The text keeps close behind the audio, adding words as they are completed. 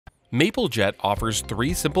MapleJet offers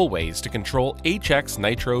 3 simple ways to control Hx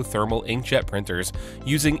Nitro thermal inkjet printers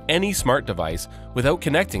using any smart device without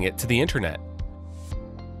connecting it to the internet.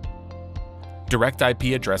 Direct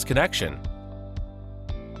IP address connection.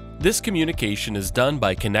 This communication is done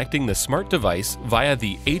by connecting the smart device via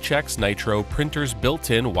the Hx Nitro printer's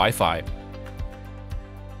built-in Wi-Fi.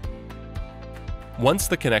 Once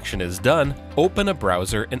the connection is done, open a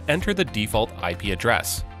browser and enter the default IP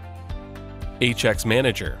address. Hx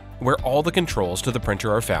Manager, where all the controls to the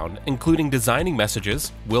printer are found, including designing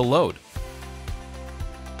messages, will load.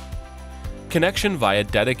 Connection via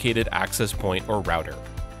dedicated access point or router.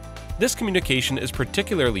 This communication is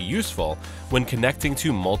particularly useful when connecting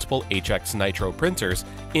to multiple Hx Nitro printers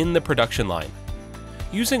in the production line.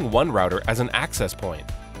 Using one router as an access point,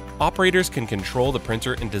 operators can control the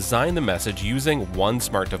printer and design the message using one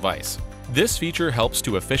smart device. This feature helps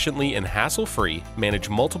to efficiently and hassle-free manage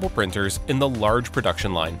multiple printers in the large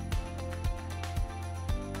production line.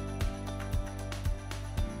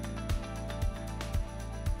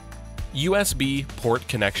 USB port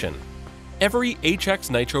connection. Every Hx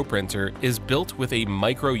Nitro printer is built with a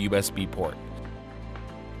micro USB port.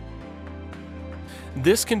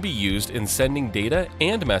 This can be used in sending data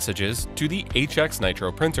and messages to the Hx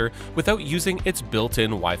Nitro printer without using its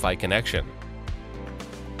built-in Wi-Fi connection.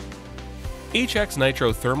 Hx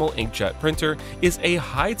Nitro thermal inkjet printer is a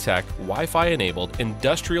high-tech, Wi-Fi enabled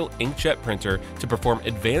industrial inkjet printer to perform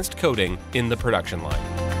advanced coding in the production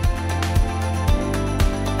line.